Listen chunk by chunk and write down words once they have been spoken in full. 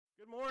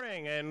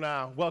Morning and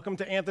welcome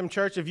to Anthem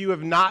Church. If you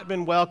have not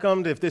been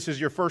welcomed, if this is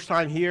your first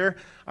time here,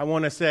 I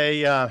want to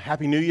say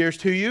Happy New Year's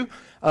to you.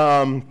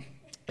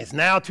 It's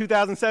now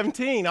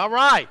 2017. All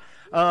right.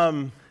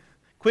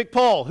 Quick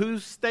poll. Who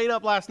stayed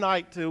up last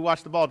night to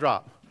watch the ball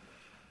drop?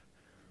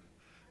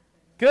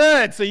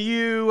 Good. So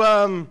you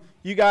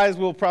guys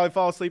will probably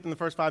fall asleep in the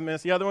first 5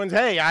 minutes. The other ones,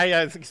 hey,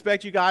 I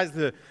expect you guys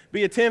to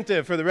be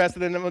attentive for the rest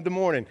of the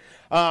morning.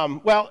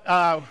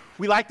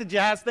 We like to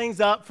jazz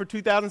things up for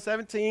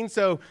 2017,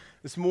 so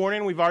this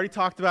morning we've already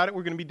talked about it.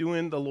 We're going to be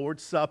doing the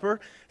Lord's Supper,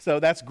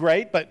 so that's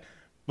great. But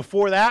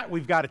before that,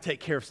 we've got to take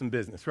care of some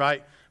business,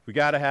 right? We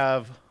got to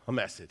have a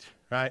message,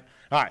 right?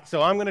 All right,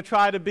 so I'm going to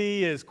try to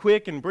be as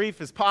quick and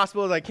brief as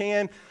possible as I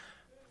can.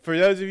 For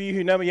those of you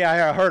who know me,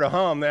 I heard a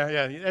hum there.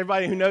 Yeah,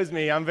 everybody who knows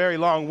me, I'm very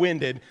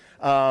long-winded.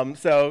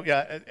 As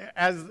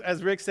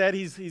Rick said,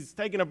 he's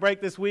taking a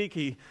break this week.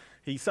 He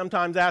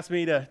sometimes asks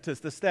me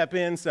to step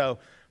in, so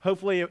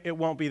hopefully it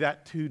won't be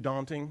that too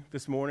daunting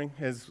this morning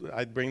as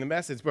I bring the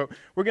message. But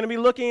we're going to be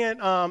looking at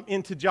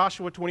into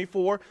Joshua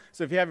 24.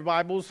 So if you have your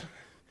Bibles,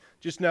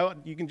 just know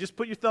you can just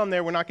put your thumb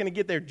there. We're not going to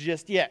get there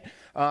just yet.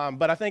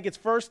 But I think it's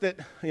first that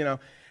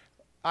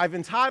I've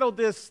entitled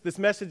this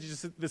message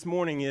this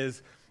morning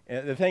is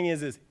the thing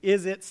is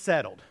it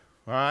settled?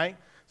 All right.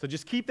 So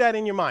just keep that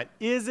in your mind.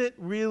 Is it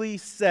really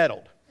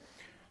settled?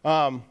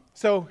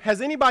 So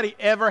has anybody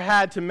ever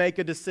had to make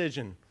a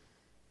decision?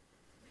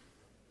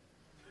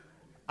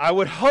 I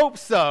would hope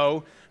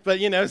so, but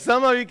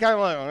some of you kind of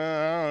like,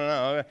 I don't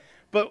know.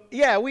 But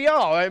yeah, we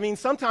all. I mean,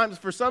 sometimes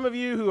for some of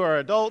you who are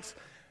adults,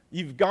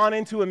 you've gone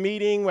into a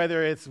meeting,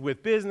 whether it's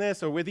with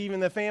business or with even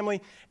the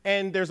family,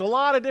 and there's a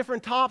lot of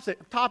different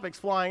topics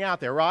flying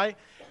out there, right?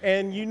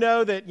 And you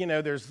know that,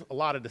 there's a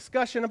lot of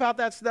discussion about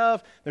that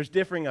stuff. There's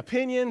differing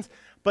opinions.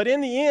 But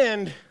in the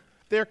end,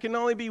 there can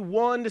only be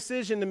one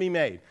decision to be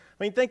made.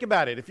 I mean, think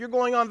about it. If you're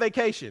going on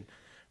vacation,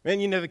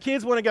 and, the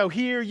kids want to go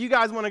here, you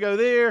guys want to go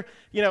there,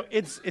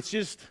 it's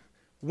just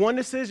one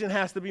decision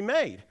has to be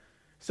made.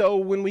 So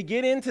when we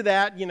get into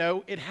that,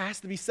 it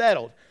has to be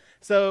settled.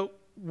 So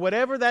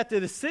whatever that the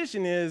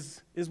decision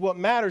is what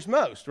matters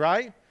most,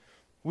 right?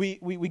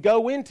 We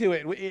go into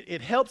it.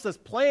 It helps us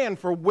plan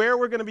for where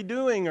we're going to be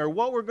doing or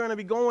what we're going to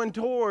be going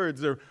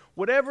towards or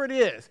whatever it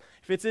is.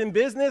 If it's in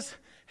business,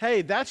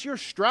 hey, that's your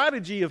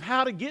strategy of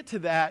how to get to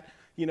that.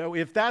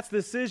 If that's the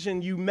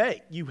decision you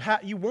make, you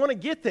want to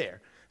get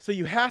there. So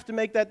you have to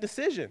make that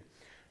decision.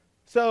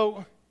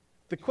 So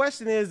the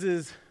question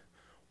is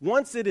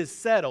once it is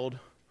settled,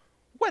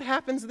 what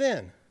happens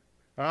then?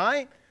 All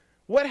right?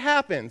 What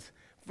happens?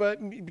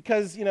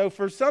 Because,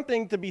 for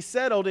something to be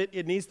settled,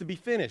 it needs to be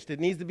finished. It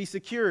needs to be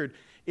secured.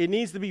 It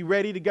needs to be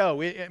ready to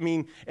go.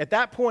 At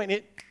that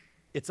point,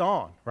 it's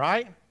on,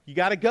 right? You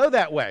got to go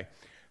that way.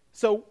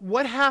 So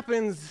what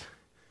happens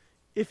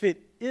if it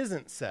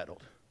isn't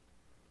settled?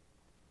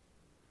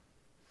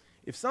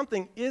 If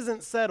something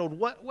isn't settled,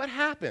 what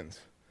happens?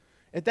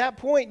 At that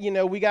point,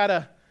 we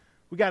gotta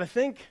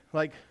think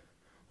like,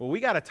 well, we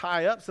got to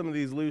tie up some of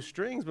these loose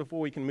strings before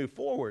we can move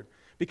forward.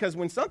 Because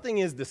when something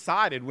is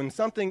decided, when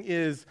something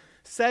is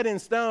set in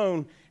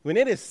stone, when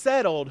it is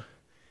settled,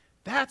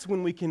 that's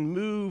when we can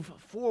move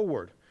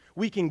forward.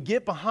 We can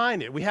get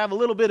behind it. We have a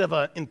little bit of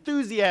an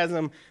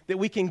enthusiasm that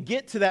we can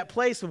get to that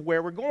place of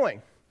where we're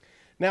going.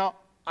 Now,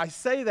 I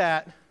say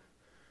that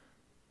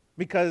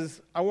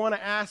because I want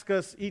to ask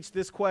us each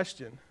this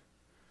question.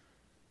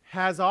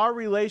 Has our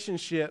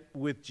relationship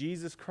with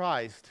Jesus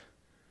Christ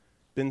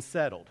been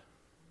settled?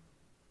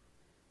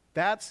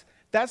 That's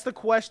the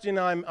question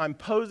I'm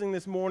posing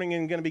this morning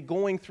and going to be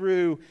going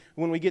through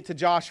when we get to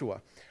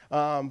Joshua.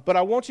 But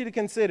I want you to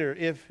consider,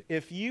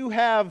 if you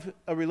have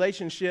a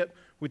relationship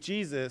with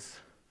Jesus,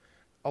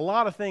 a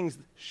lot of things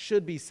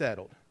should be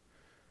settled.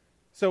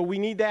 So we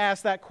need to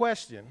ask that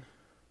question.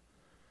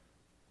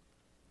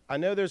 I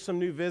know there's some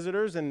new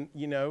visitors, and,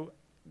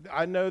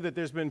 I know that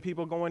there's been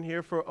people going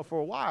here for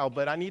a while,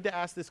 but I need to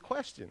ask this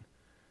question.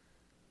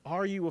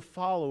 Are you a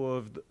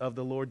follower of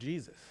the Lord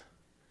Jesus?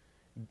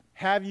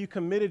 Have you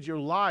committed your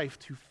life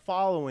to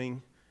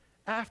following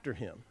after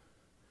him?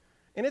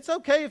 And it's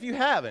okay if you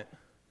haven't,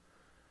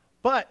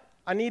 but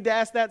I need to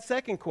ask that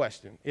second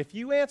question. If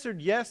you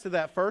answered yes to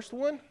that first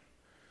one,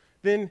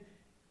 then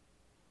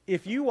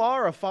if you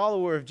are a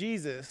follower of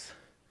Jesus,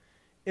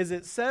 is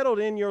it settled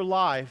in your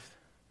life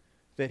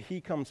that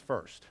he comes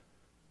first?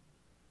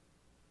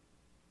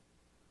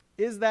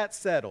 Is that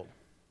settled?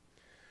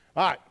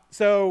 All right,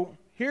 so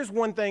here's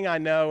one thing I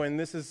know, and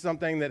this is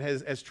something that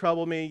has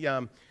troubled me.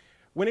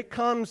 When it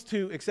comes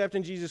to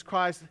accepting Jesus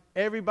Christ,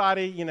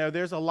 everybody,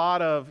 there's a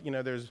lot of,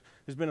 there's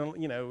been,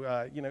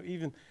 I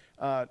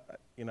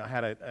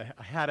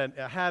had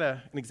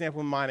an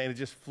example in mind, and it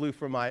just flew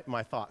from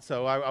my thoughts,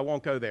 so I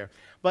won't go there.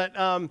 But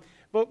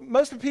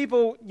most of the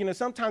people,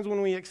 sometimes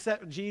when we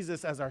accept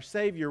Jesus as our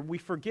Savior, we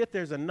forget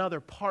there's another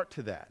part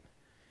to that.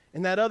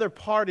 And that other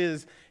part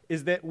is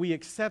that we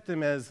accept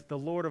him as the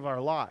Lord of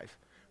our life.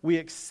 we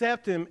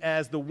accept him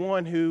as the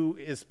one who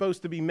is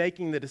supposed to be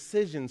making the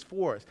decisions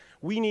for us.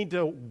 We need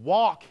to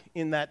walk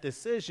in that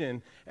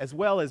decision as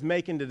well as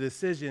making the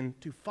decision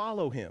to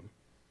follow him.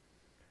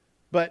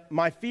 But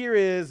my fear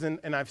is,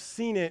 and I've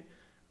seen it,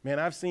 man,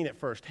 I've seen it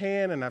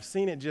firsthand, and I've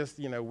seen it just,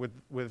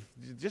 with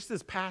just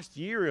this past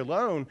year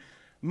alone.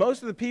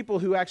 Most of the people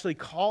who actually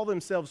call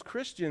themselves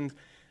Christians,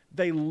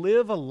 they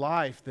live a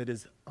life that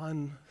is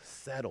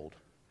unsettled.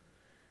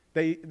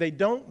 They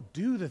don't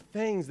do the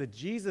things that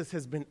Jesus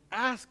has been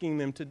asking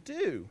them to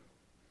do.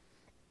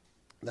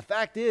 The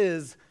fact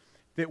is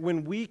that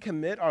when we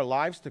commit our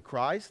lives to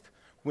Christ,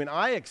 when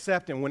I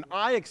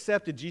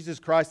accepted Jesus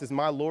Christ as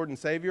my Lord and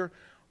Savior,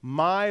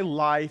 my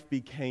life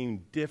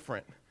became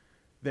different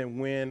than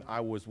when I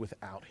was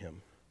without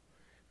him.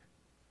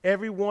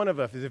 Every one of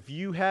us, if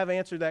you have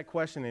answered that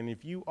question and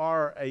if you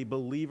are a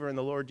believer in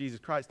the Lord Jesus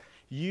Christ,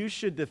 you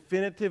should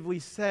definitively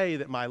say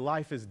that my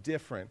life is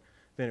different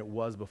than it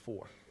was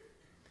before.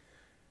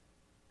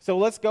 So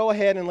let's go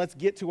ahead and let's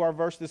get to our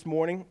verse this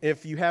morning.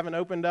 If you haven't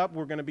opened up,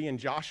 we're going to be in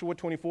Joshua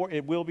 24.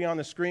 It will be on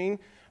the screen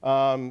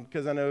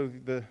because I know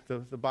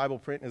the Bible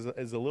print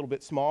is a little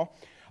bit small.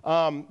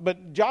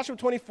 But Joshua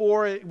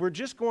 24, we're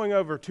just going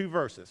over 2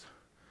 verses,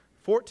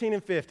 14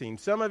 and 15.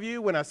 Some of you,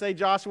 when I say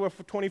Joshua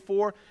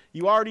 24,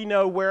 you already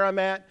know where I'm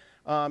at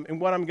and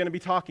what I'm going to be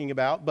talking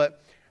about.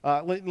 But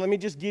let me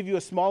just give you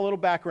a small little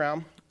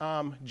background.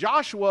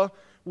 Joshua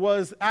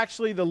was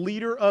actually the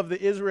leader of the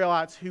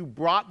Israelites who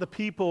brought the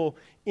people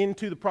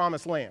into the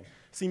promised land.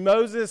 See,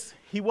 Moses,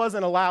 he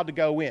wasn't allowed to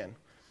go in.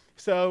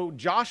 So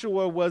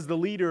Joshua was the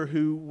leader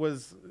who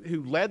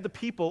led the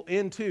people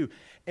into.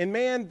 And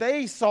man,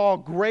 they saw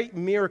great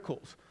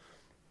miracles.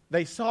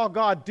 They saw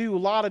God do a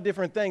lot of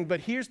different things.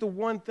 But here's the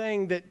one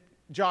thing that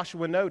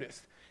Joshua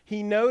noticed.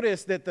 He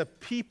noticed that the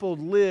people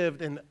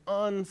lived an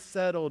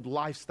unsettled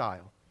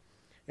lifestyle.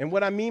 And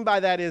what I mean by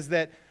that is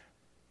that,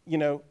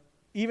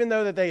 even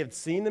though that they had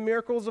seen the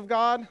miracles of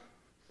God,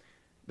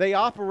 they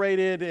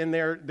operated in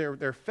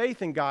their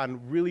faith in God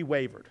and really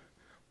wavered.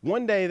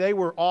 One day they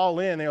were all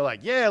in. They were like,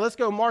 yeah, let's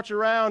go march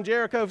around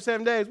Jericho for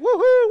 7 days. Woohoo,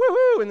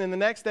 woohoo. And then the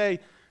next day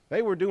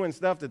they were doing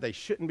stuff that they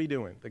shouldn't be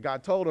doing, that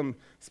God told them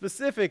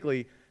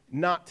specifically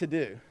not to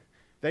do.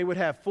 They would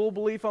have full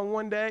belief on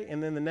one day,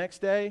 and then the next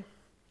day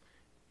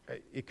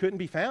it couldn't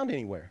be found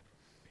anywhere.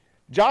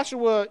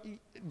 Joshua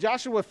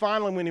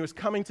finally, when he was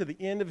coming to the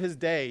end of his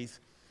days,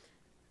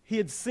 he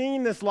had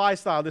seen this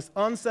lifestyle, this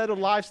unsettled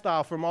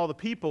lifestyle from all the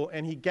people,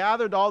 and he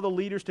gathered all the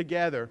leaders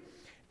together,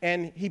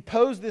 and he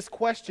posed this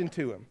question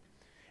to him.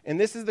 And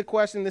this is the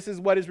question, this is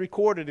what is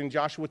recorded in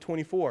Joshua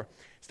 24.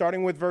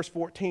 Starting with verse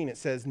 14, it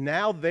says,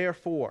 "Now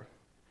therefore,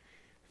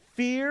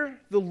 fear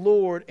the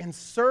Lord and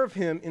serve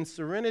him in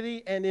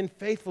serenity and in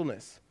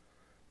faithfulness.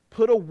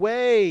 Put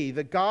away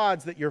the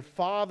gods that your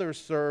fathers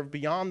served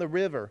beyond the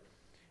river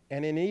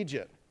and in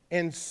Egypt,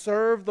 and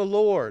serve the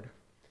Lord.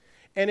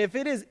 And if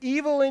it is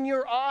evil in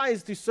your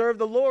eyes to serve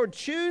the Lord,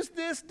 choose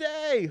this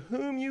day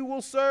whom you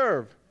will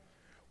serve,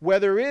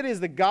 whether it is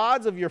the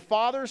gods of your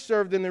fathers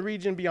served in the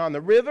region beyond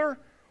the river,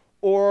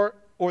 or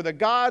the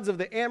gods of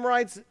the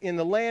Amorites in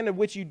the land in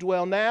which you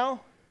dwell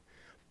now.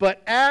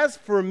 But as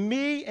for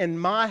me and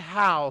my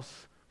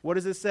house," what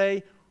does it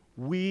say?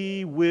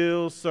 "We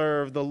will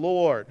serve the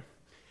Lord."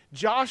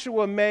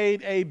 Joshua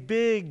made a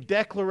big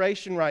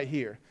declaration right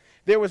here.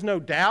 There was no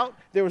doubt.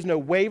 There was no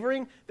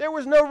wavering. There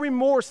was no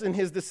remorse in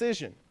his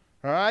decision.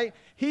 All right?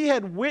 He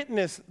had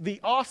witnessed the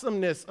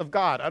awesomeness of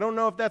God. I don't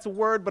know if that's a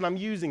word, but I'm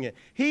using it.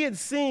 He had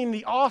seen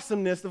the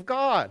awesomeness of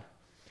God.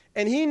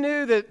 And he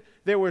knew that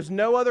there was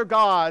no other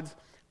gods,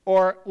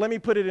 or let me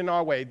put it in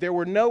our way, there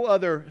were no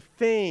other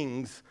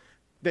things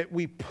that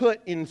we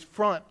put in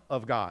front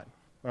of God.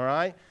 All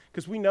right?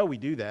 Because we know we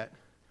do that.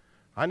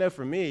 I know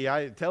for me,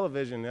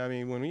 television,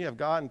 when we have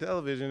God and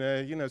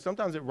television,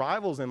 sometimes it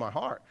rivals in my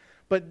heart.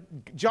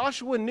 But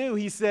Joshua knew,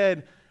 he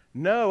said,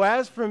 no,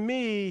 as for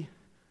me,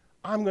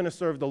 I'm going to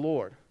serve the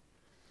Lord.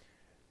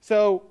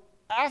 So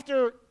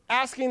after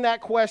asking that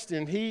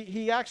question,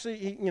 he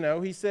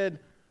said,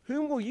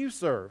 whom will you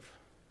serve?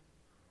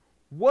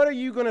 What are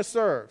you going to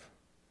serve?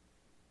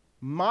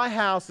 My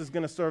house is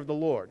going to serve the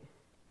Lord.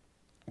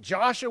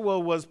 Joshua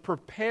was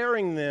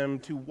preparing them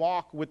to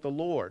walk with the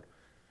Lord.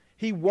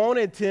 He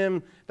wanted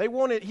them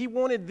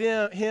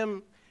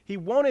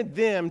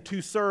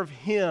to serve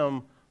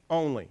him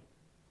only.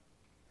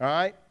 All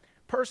right?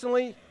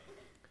 Personally,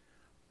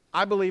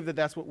 I believe that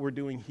that's what we're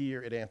doing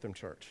here at Anthem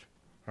Church.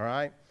 All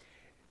right?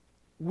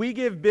 We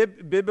give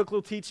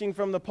biblical teaching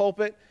from the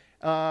pulpit,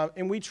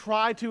 and we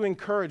try to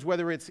encourage,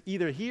 whether it's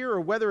either here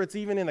or whether it's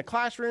even in the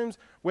classrooms,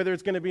 whether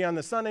it's going to be on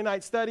the Sunday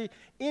night study,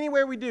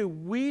 anywhere we do,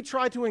 we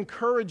try to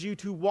encourage you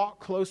to walk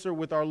closer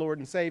with our Lord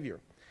and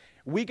Savior.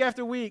 Week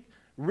after week,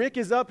 Rick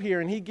is up here,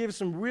 and he gives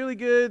some really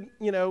good,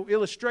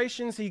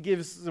 illustrations. He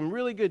gives some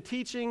really good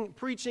teaching,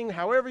 preaching,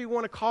 however you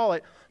want to call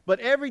it. But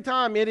every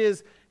time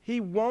he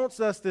wants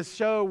us to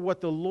show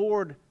what the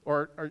Lord,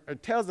 or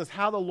tells us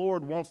how the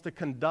Lord wants to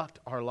conduct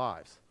our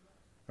lives.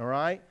 All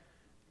right?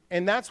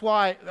 And that's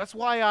why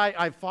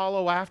I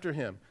follow after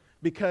him.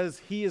 because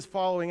he is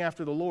following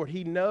after the Lord.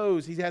 He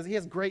knows, he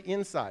has great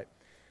insight.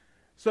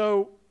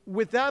 So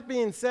with that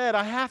being said,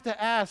 I have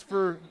to ask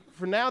for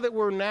now that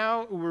we're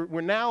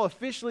now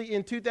officially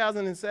in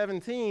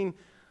 2017,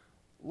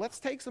 let's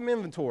take some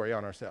inventory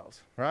on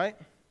ourselves, right?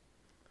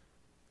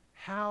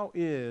 How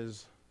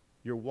is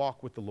your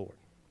walk with the Lord?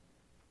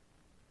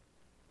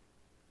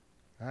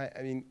 Right?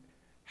 I mean,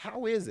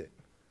 how is it?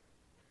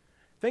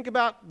 Think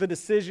about the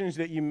decisions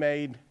that you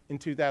made in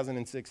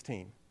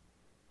 2016.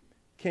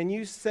 Can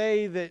you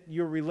say that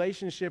your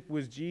relationship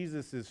with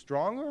Jesus is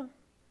stronger?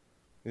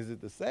 Is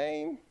it the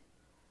same?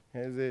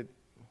 Has it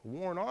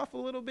worn off a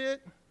little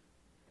bit?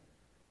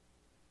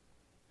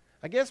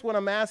 I guess what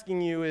I'm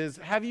asking you is,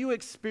 have you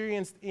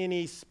experienced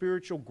any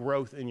spiritual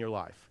growth in your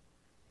life?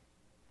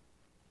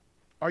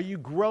 Are you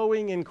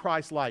growing in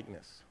Christ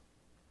likeness?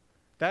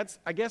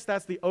 I guess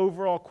that's the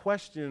overall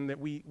question that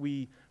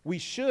we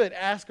should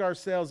ask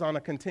ourselves on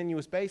a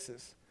continuous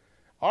basis.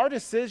 Our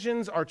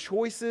decisions, our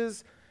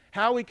choices,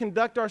 how we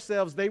conduct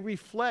ourselves, they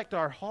reflect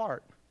our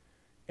heart.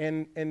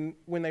 And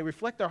when they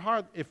reflect our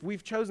heart, if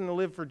we've chosen to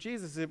live for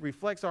Jesus, it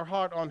reflects our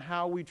heart on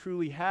how we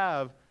truly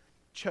have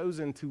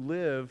chosen to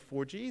live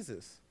for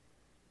Jesus.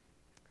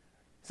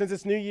 Since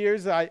it's New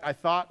Year's, I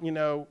thought,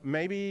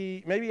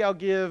 maybe I'll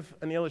give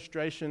an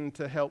illustration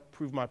to help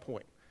prove my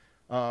point.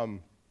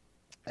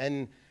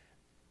 And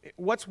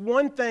what's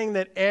one thing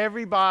that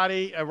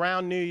everybody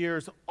around New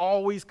Year's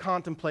always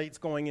contemplates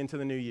going into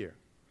the new year?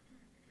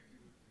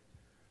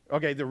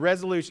 Okay, the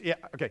resolution. Yeah,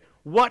 okay.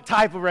 What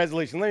type of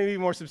resolution? Let me be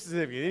more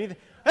specific.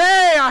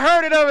 Hey, I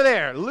heard it over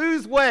there.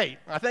 Lose weight.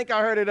 I think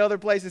I heard it other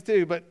places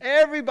too. But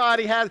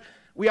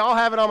we all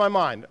have it on my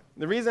mind.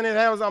 The reason it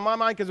was on my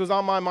mind because it was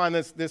on my mind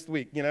this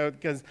week.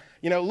 Because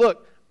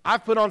look,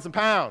 I've put on some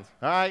pounds.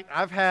 All right,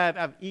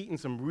 I've eaten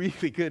some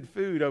really good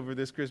food over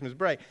this Christmas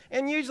break,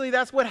 and usually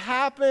that's what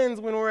happens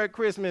when we're at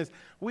Christmas.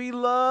 We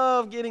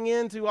love getting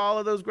into all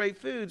of those great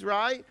foods,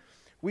 right?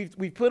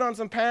 We've put on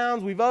some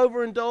pounds. We've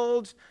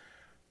overindulged.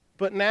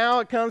 But now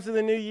it comes to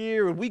the new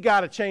year, and we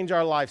got to change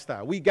our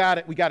lifestyle. We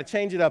got to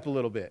change it up a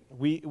little bit.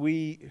 We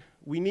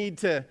need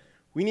to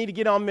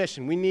get on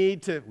mission. We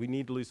need to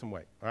lose some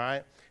weight. All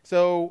right.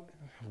 So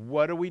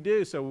what do we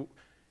do? So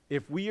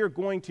if we are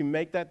going to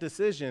make that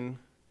decision,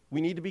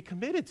 we need to be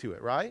committed to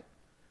it, right?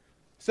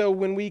 So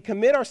when we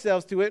commit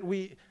ourselves to it,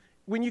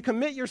 when you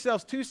commit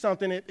yourselves to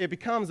something, it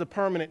becomes a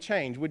permanent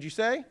change. Would you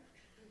say?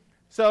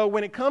 So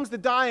when it comes to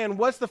dying,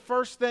 what's the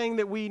first thing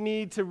that we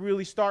need to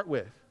really start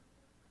with?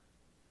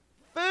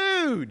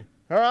 Food,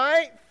 all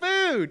right?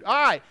 Food, all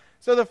right.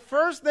 So the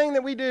first thing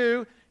that we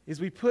do is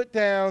we put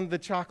down the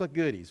chocolate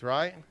goodies,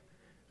 right?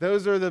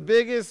 Those are the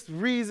biggest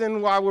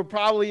reason why we're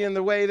probably in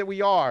the way that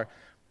we are.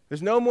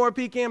 There's no more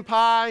pecan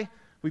pie.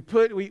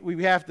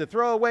 We have to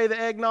throw away the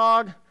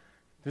eggnog.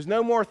 There's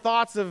no more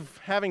thoughts of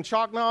having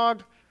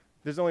chalknog.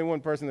 There's only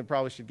one person that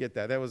probably should get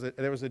that. There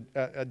was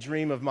a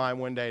dream of mine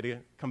one day to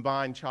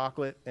combine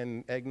chocolate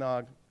and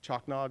eggnog,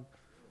 chalknog.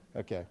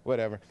 Okay,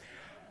 whatever.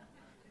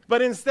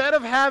 But instead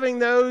of having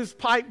those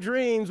pipe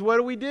dreams, what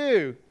do we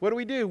do?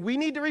 We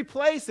need to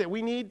replace it.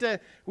 We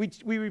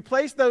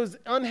replace those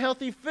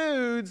unhealthy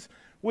foods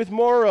with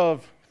more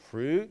of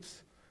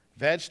fruits,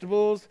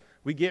 vegetables.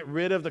 We get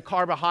rid of the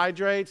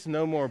carbohydrates,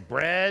 no more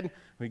bread.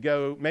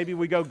 Maybe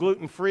we go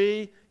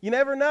gluten-free. You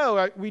never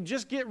know. We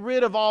just get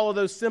rid of all of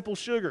those simple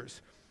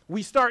sugars.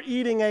 We start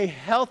eating a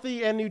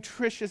healthy and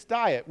nutritious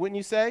diet, wouldn't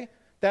you say?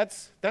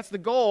 That's the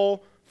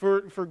goal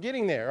for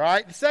getting there, all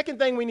right? The second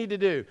thing we need to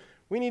do,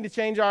 we need to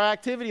change our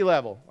activity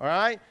level, all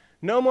right?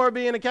 No more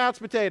being a couch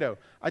potato.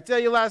 I tell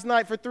you, last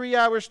night for 3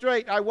 hours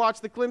straight, I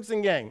watched the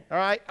Clemson game, all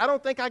right? I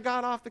don't think I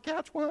got off the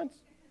couch once.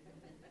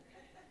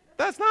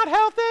 That's not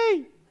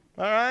healthy,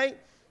 all right?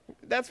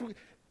 That's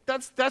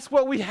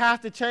what we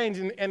have to change,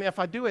 and if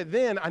I do it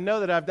then, I know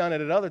that I've done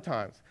it at other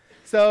times.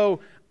 So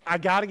I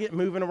got to get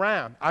moving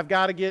around. I've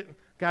got to get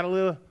a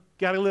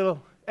little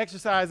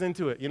exercise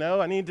into it,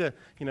 I need to,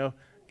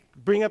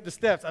 bring up the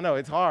steps. I know,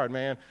 it's hard,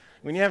 man.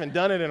 When you haven't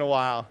done it in a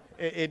while,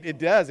 it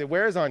does. It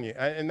wears on you.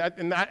 And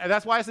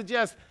that's why I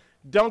suggest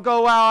don't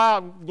go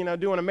out,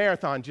 doing a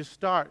marathon. Just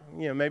start,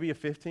 maybe a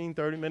 15,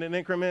 30-minute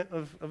increment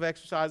of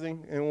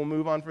exercising, and we'll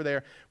move on from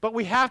there. But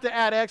we have to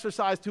add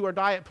exercise to our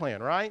diet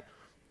plan, right?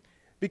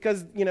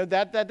 Because,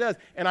 that does.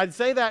 And I'd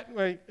say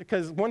that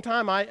because one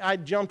time I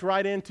jumped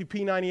right into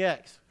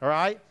P90X, all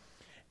right?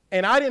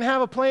 And I didn't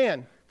have a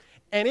plan.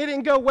 And it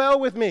didn't go well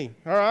with me,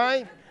 all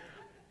right?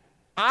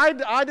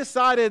 I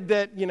decided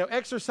that,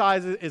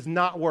 exercise is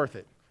not worth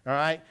it, all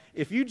right?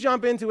 If you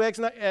jump into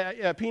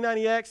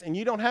P90X and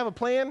you don't have a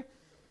plan,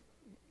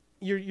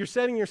 you're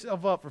setting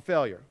yourself up for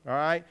failure, all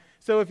right?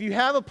 So if you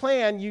have a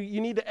plan,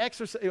 you need to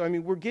exercise.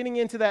 We're getting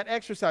into that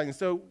exercising.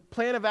 So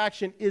plan of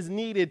action is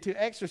needed to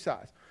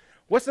exercise.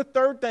 What's the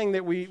third thing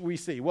that we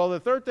see? Well,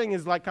 the third thing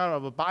is like kind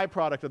of a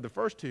byproduct of the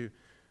first two.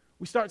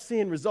 We start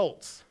seeing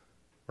results,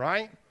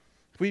 right?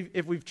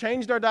 If we've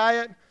changed our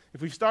diet,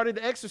 If we've started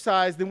to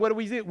exercise, then what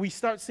do? We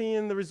start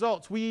seeing the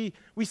results. We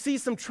see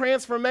some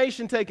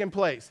transformation taking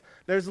place.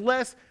 There's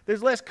less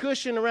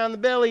cushion around the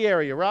belly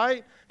area,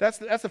 right? That's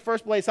the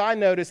first place I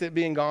notice it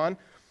being gone.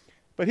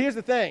 But here's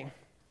the thing.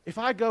 If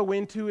I go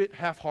into it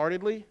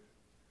half-heartedly,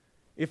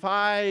 if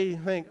I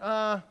think,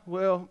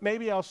 well,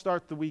 maybe I'll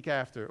start the week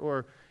after,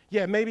 or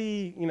yeah,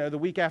 maybe, the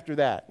week after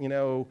that,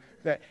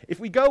 that if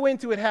we go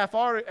into it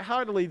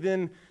half-heartedly,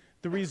 then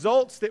the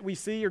results that we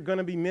see are going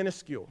to be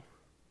minuscule.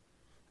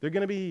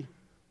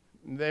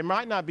 There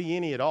might not be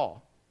any at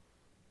all.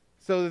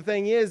 So the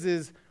thing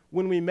is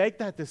when we make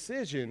that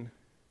decision,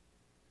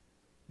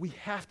 we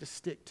have to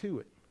stick to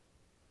it.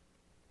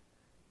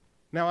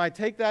 Now, I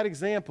take that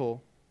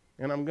example,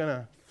 and I'm going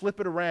to flip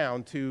it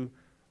around to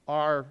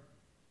our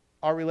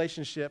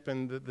relationship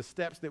and the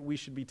steps that we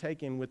should be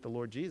taking with the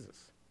Lord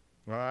Jesus.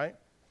 All right?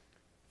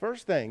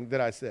 First thing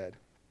that I said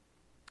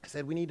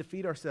we need to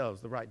feed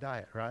ourselves the right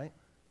diet, right?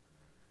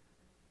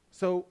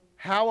 So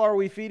how are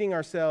we feeding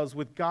ourselves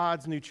with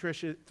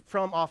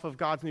off of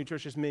God's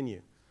nutritious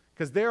menu?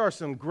 Because there are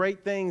some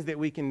great things that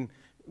we can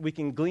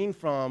glean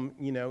from,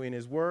 in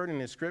His Word and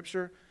His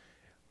Scripture.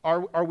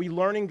 Are we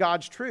learning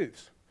God's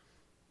truths?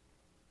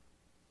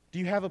 Do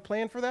you have a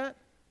plan for that?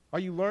 Are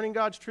you learning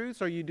God's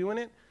truths? Are you doing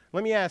it?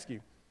 Let me ask you.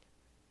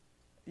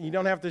 You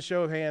don't have to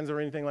show of hands or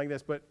anything like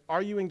this, but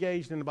are you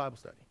engaged in the Bible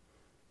study?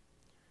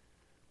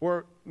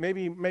 Or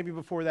maybe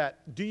before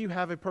that, do you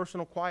have a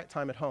personal quiet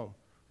time at home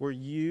where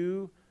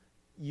you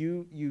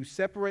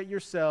separate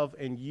yourself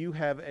and you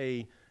have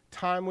a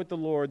time with the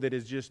Lord that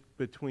is just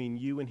between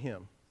you and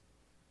Him?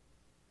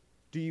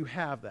 Do you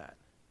have that?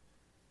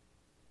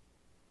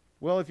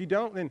 Well, if you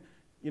don't, then,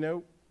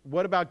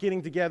 what about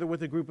getting together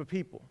with a group of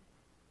people?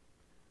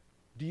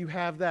 Do you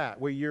have that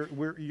where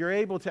you're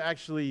able to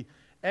actually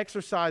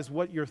exercise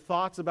what your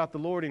thoughts about the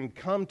Lord and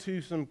come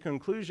to some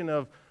conclusion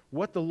of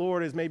what the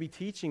Lord is maybe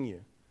teaching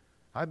you?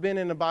 I've been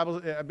in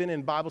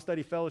Bible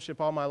study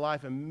fellowship all my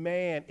life, and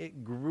man,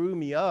 it grew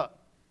me up.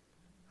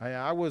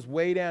 I was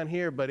way down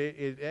here, but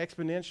it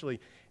exponentially.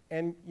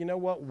 And you know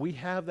what? We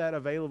have that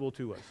available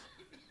to us.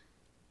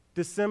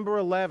 December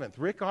 11th,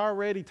 Rick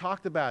already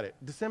talked about it.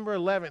 December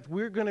 11th,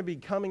 we're going to be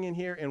coming in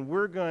here and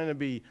we're going to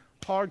be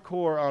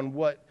hardcore on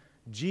what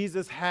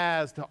Jesus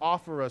has to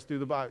offer us through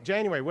the Bible.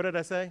 January, what did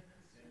I say?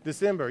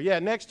 December. Yeah,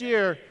 next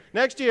year.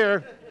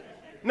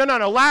 No,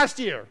 last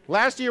year.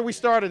 Last year we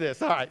started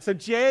this. All right, so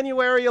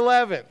January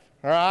 11th,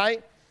 all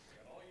right?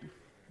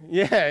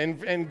 Yeah,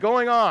 and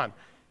going on.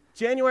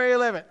 January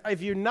 11th.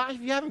 If you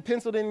haven't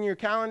penciled it in your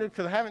calendar,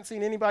 because I haven't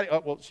seen anybody.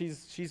 Oh, well,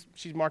 she's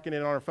marking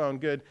it on her phone.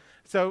 Good.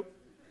 So,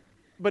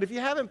 but if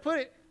you haven't put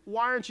it,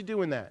 why aren't you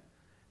doing that?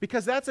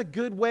 Because that's a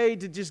good way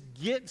to just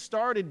get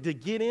started, to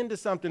get into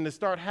something, to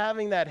start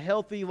having that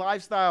healthy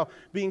lifestyle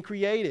being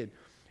created.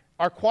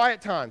 Our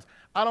quiet times.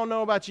 I don't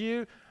know about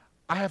you.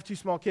 I have 2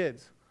 small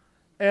kids,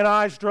 and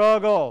I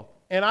struggle.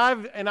 And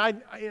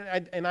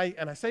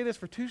I say this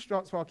for 2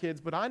 small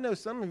kids, but I know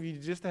some of you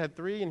just had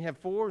 3 and you have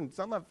 4 and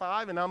some have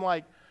 5, and I'm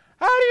like,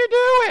 how do you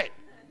do it?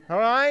 All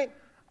right?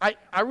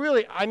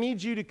 I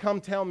need you to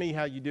come tell me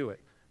how you do it,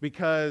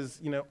 because,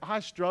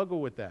 I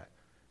struggle with that.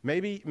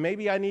 Maybe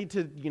I need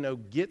to,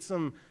 get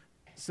some,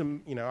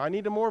 I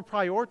need to more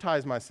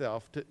prioritize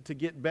myself to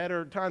get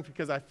better times,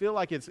 because I feel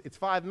like it's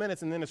 5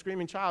 minutes and then a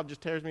screaming child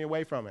just tears me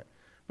away from it.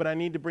 But I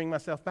need to bring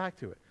myself back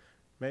to it.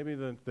 Maybe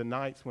the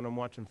nights when I'm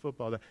watching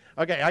football.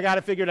 Okay, I got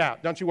it figured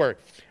out. Don't you worry.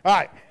 All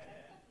right.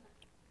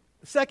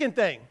 Second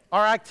thing,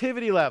 our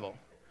activity level.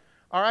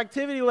 Our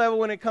activity level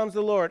when it comes to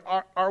the Lord.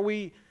 Are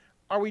we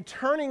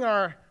turning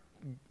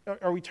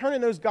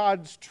those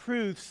God's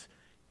truths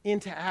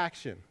into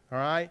action? All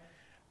right.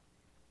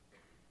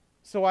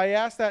 So I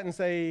ask that and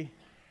say,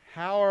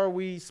 how are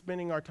we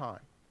spending our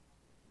time?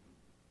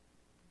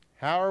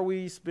 How are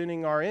we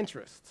spending our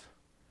interests?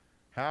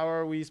 How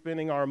are we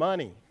spending our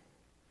money?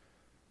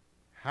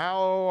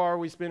 How are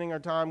we spending our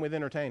time with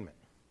entertainment?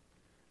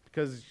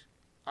 Because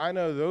I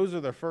know those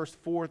are the first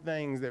 4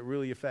 things that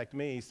really affect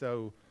me.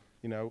 So,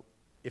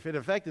 if it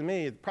affected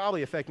me, it's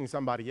probably affecting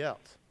somebody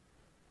else.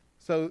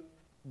 So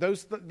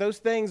those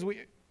things,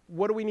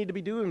 what do we need to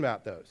be doing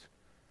about those?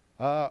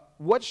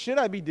 What should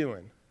I be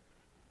doing?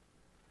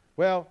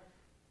 Well,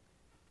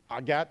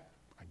 I got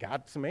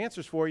some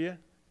answers for you.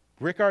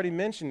 Rick already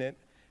mentioned it.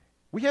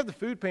 We have the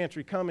food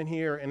pantry coming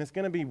here, and it's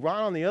going to be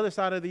right on the other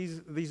side of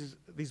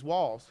these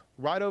walls,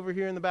 right over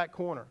here in the back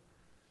corner.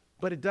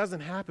 But it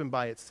doesn't happen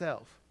by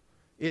itself.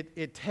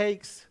 It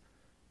takes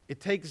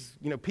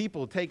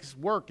people, it takes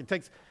work,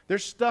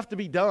 there's stuff to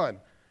be done,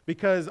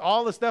 because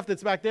all the stuff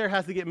that's back there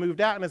has to get moved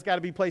out, and it's got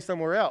to be placed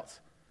somewhere else.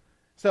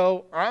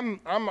 So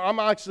I'm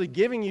actually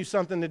giving you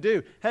something to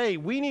do. Hey,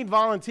 we need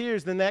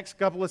volunteers the next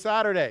couple of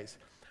Saturdays.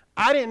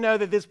 I didn't know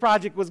that this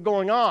project was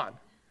going on.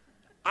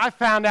 I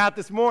found out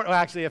this morning. Well,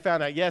 actually, I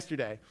found out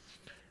yesterday.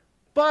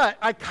 But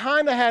I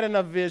kind of had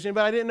enough vision,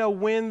 but I didn't know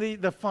when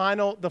the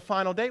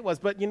final date was.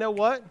 But you know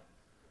what?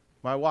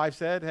 My wife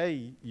said,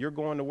 hey, you're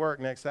going to work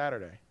next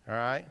Saturday, all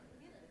right?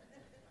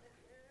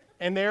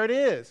 And there it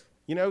is.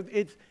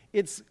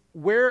 It's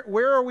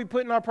where are we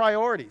putting our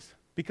priorities?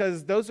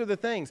 Because those are the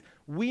things.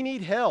 We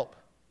need help.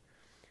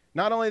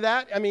 Not only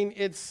that,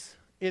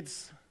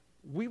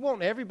 we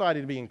want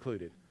everybody to be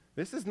included.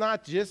 This is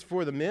not just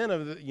for the men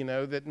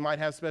that might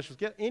have special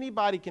skills.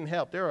 Anybody can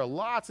help. There are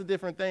lots of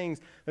different things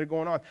that are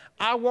going on.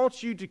 I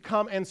want you to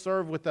come and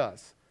serve with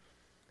us.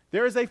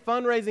 There is a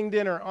fundraising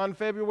dinner on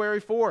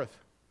February 4th.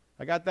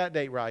 I got that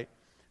date right.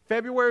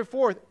 February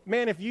 4th.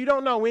 Man, if you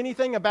don't know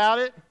anything about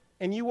it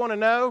and you want to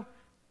know,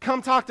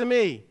 come talk to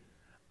me.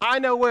 I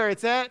know where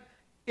it's at.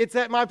 It's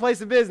at my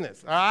place of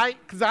business, all right?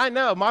 Because I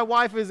know. My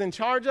wife is in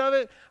charge of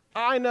it.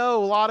 I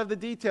know a lot of the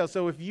details.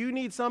 So if you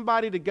need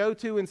somebody to go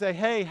to and say,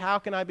 hey, how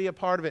can I be a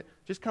part of it?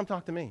 Just come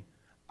talk to me.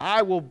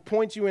 I will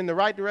point you in the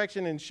right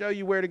direction and show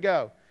you where to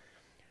go.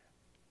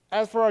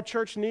 As for our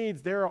church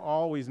needs, there are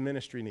always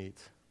ministry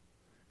needs.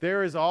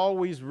 There is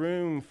always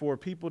room for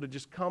people to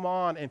just come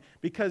on. And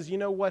because you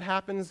know what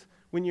happens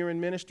when you're in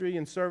ministry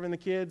and serving the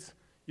kids?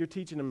 You're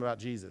teaching them about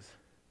Jesus.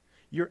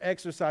 You're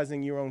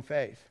exercising your own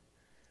faith.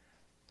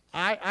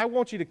 I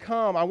want you to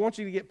come. I want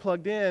you to get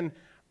plugged in.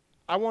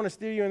 I want to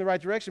steer you in the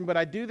right direction, but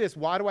I do this.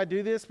 Why do I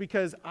do this?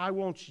 Because I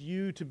want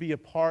you to be a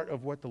part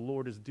of what the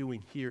Lord is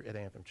doing here at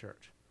Anthem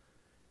Church.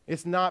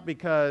 It's not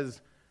because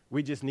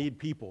we just need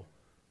people.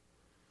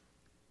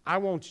 I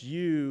want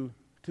you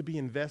to be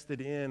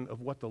invested in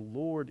of what the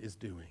Lord is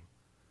doing.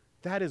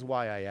 That is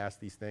why I ask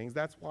these things.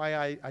 That's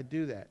why I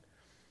do that.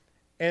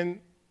 And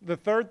the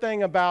third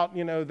thing about,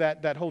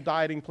 that whole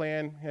dieting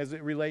plan as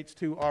it relates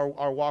to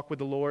our walk with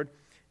the Lord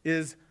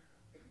is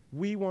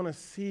we want to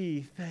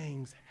see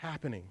things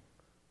happening.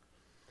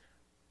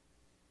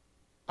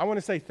 I want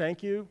to say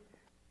thank you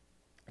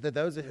to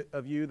those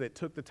of you that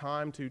took the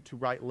time to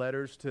write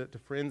letters to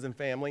friends and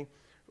family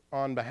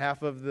on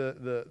behalf of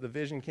the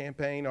Vision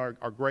campaign, our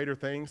Greater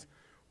Things.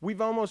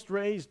 We've almost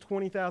raised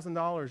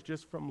 $20,000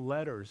 just from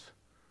letters,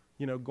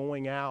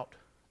 going out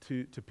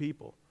to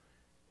people.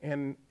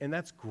 And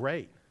that's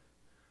great.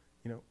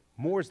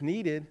 More's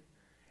needed.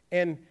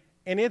 And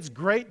it's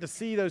great to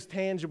see those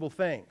tangible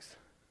things.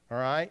 All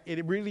right?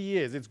 It really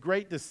is. It's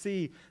great to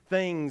see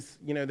things,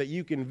 that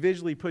you can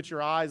visually put your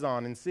eyes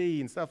on and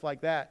see and stuff like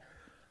that.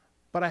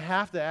 But I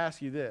have to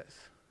ask you this.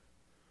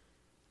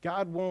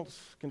 God wants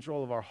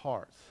control of our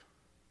hearts.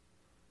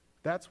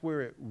 That's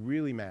where it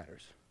really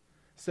matters.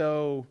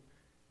 So,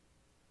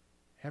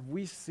 have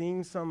we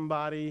seen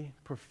somebody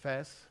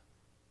profess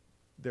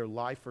their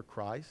life for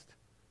Christ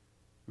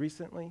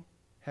recently?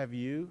 Have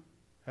you?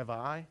 Have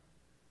I?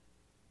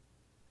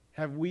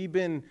 Have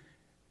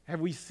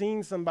we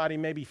seen somebody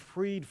maybe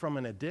freed from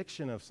an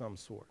addiction of some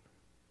sort?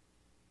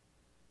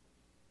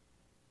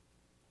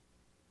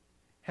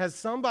 Has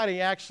somebody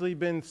actually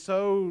been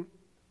so,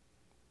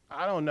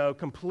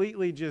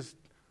 completely just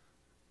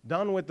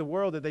done with the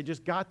world that they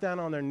just got down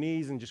on their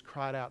knees and just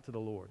cried out to the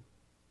Lord?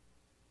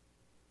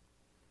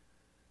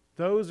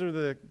 Those are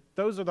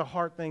the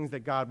hard things that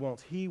God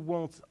wants. He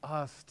wants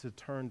us to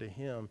turn to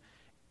Him.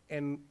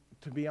 And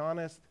to be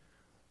honest,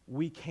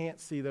 we can't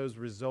see those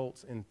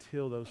results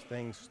until those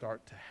things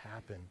start to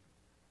happen.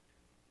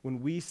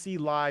 When we see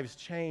lives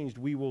changed,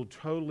 we will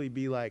totally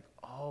be like,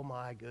 oh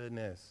my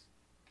goodness.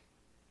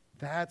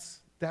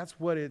 That's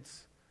what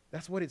it's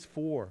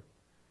for.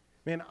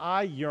 Man,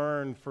 I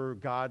yearn for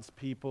God's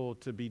people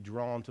to be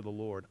drawn to the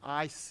Lord.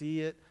 I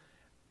see it,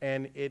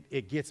 and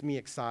it gets me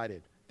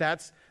excited.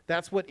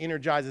 That's what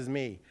energizes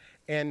me.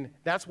 And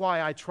that's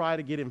why I try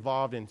to get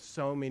involved in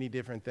so many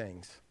different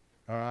things.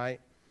 All right?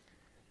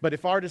 But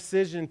if our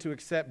decision to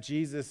accept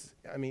Jesus,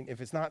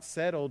 if it's not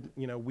settled,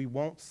 we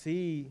won't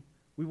see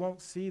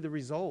the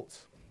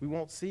results. We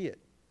won't see it.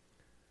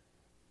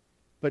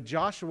 But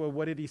Joshua,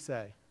 what did he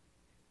say?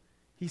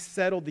 He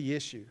settled the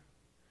issue.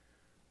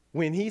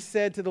 When he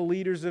said to the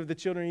leaders of the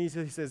children, he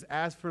says,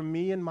 as for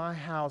me and my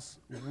house,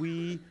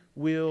 we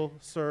will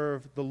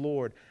serve the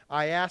Lord.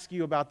 I ask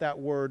you about that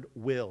word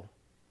will.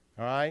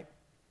 All right?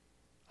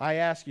 I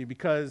ask you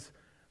because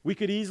we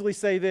could easily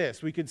say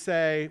this. We could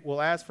say, well,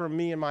 as for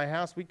me and my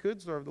house, we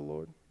could serve the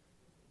Lord.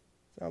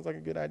 Sounds like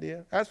a good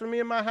idea. As for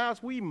me and my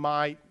house, we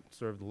might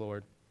serve the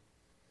Lord.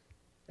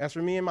 As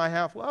for me and my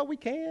house, well, we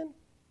can.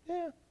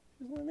 Yeah,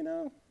 just let me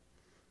know.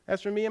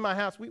 As for me and my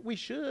house, we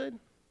should.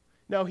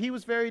 No, he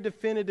was very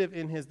definitive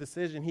in his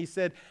decision. He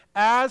said,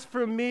 as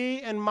for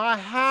me and my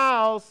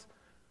house,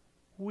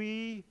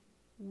 we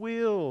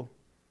will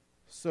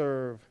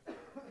serve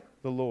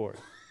the Lord.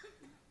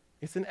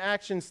 It's an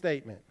action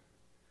statement.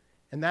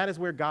 And that is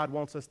where God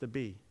wants us to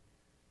be.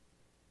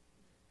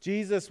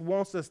 Jesus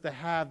wants us to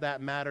have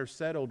that matter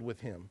settled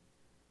with Him.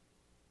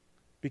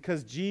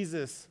 Because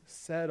Jesus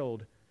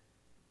settled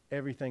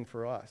everything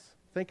for us.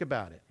 Think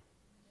about it.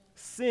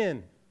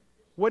 Sin.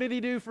 What did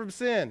He do from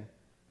sin?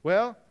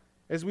 Well,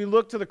 as we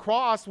look to the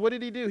cross, what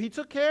did He do? He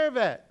took care of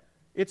it.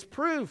 It's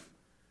proof.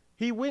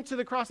 He went to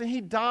the cross and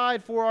He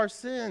died for our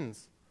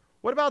sins.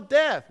 What about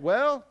death?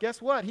 Well,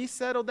 guess what? He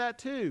settled that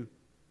too.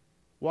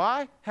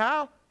 Why?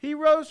 How? He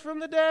rose from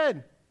the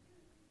dead.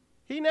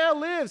 He now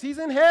lives. He's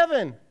in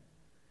heaven.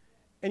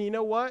 And you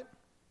know what?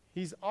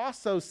 He's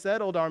also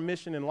settled our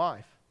mission in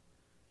life.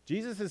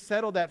 Jesus has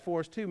settled that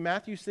for us too.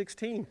 Matthew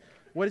 16,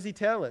 what does he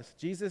tell us?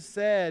 Jesus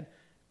said,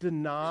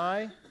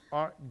 deny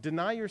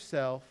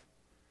yourself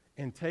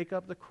and take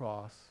up the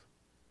cross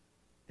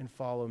and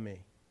follow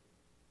me.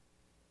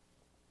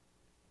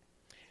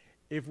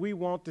 If we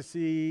want to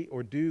see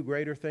or do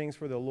greater things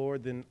for the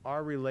Lord, then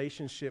our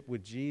relationship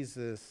with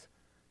Jesus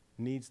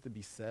needs to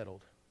be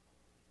settled.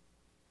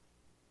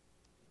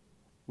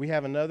 We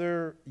have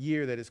another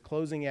year that is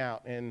closing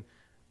out, and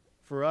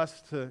for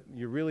us to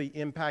really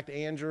impact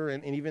Andrew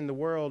and even the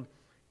world,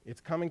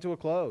 it's coming to a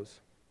close.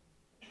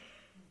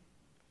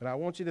 But I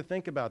want you to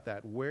think about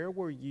that. Where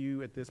were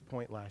you at this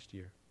point last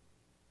year?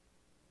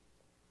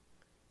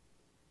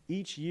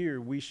 Each year,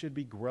 we should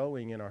be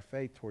growing in our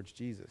faith towards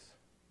Jesus.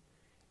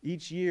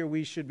 Each year,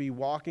 we should be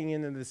walking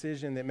in the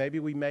decision that maybe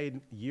we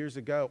made years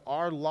ago.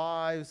 Our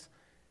lives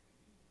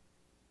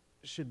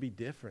should be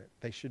different.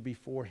 They should be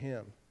for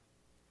Him.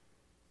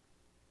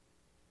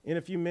 In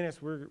a few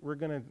minutes, we're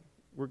going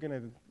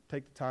to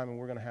take the time and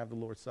we're going to have the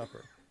Lord's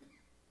Supper.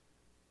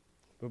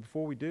 But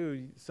before we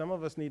do, some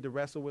of us need to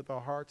wrestle with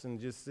our hearts and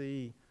just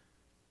see,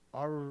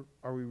 are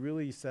we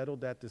really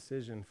settled that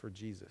decision for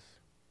Jesus?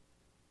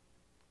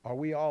 Are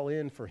we all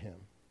in for Him?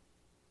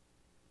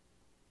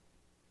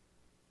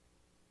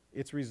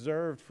 It's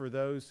reserved for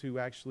those who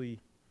actually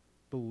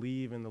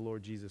believe in the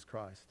Lord Jesus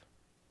Christ.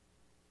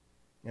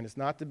 And it's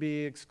not to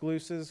be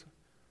exclusive,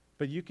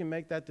 but you can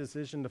make that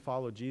decision to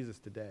follow Jesus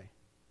today.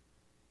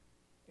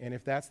 And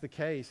if that's the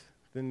case,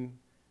 then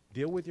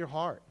deal with your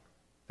heart.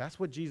 That's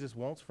what Jesus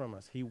wants from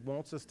us. He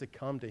wants us to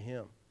come to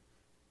Him.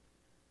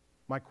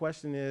 My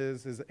question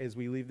is as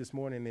we leave this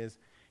morning is,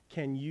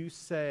 can you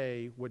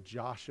say what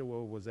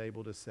Joshua was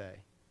able to say?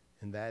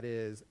 And that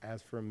is,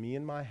 as for me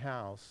and my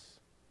house,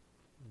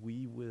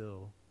 we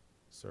will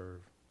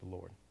serve the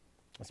Lord.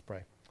 Let's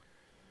pray.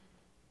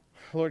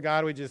 Lord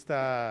God, we just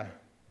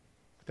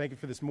thank you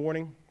for this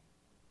morning.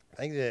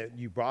 Thank you that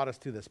you brought us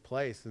to this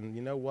place. And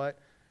you know what?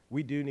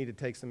 We do need to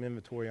take some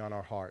inventory on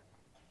our heart.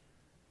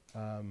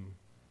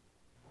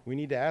 We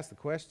need to ask the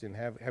question,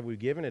 have we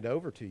given it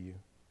over to you?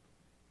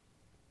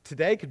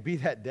 Today could be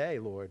that day,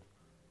 Lord.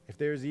 If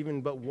there's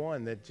even but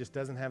one that just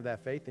doesn't have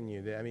that faith in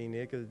you,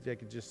 they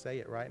could just say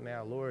it right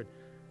now. Lord,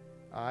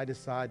 I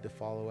decide to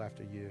follow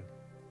after you.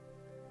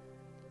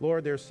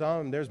 Lord,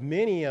 there's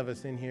many of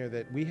us in here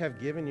that we have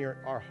given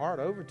our heart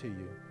over to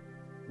you.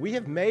 We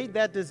have made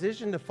that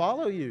decision to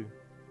follow you.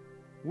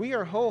 We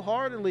are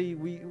wholeheartedly,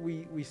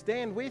 we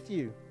stand with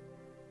you.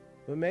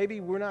 But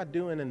maybe we're not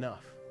doing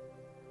enough.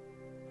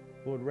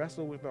 Lord,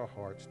 wrestle with our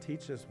hearts.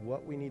 Teach us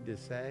what we need to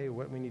say,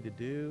 what we need to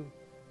do.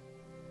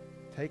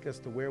 Take us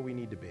to where we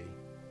need to be.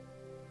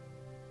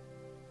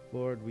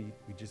 Lord, we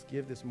just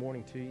give this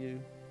morning to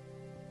you.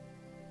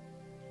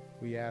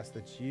 We ask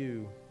that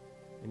you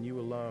and you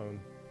alone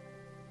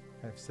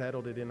have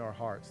settled it in our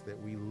hearts that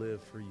we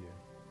live for you.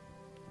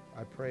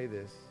 I pray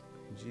this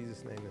in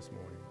Jesus' name this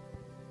morning.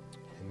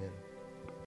 Amen.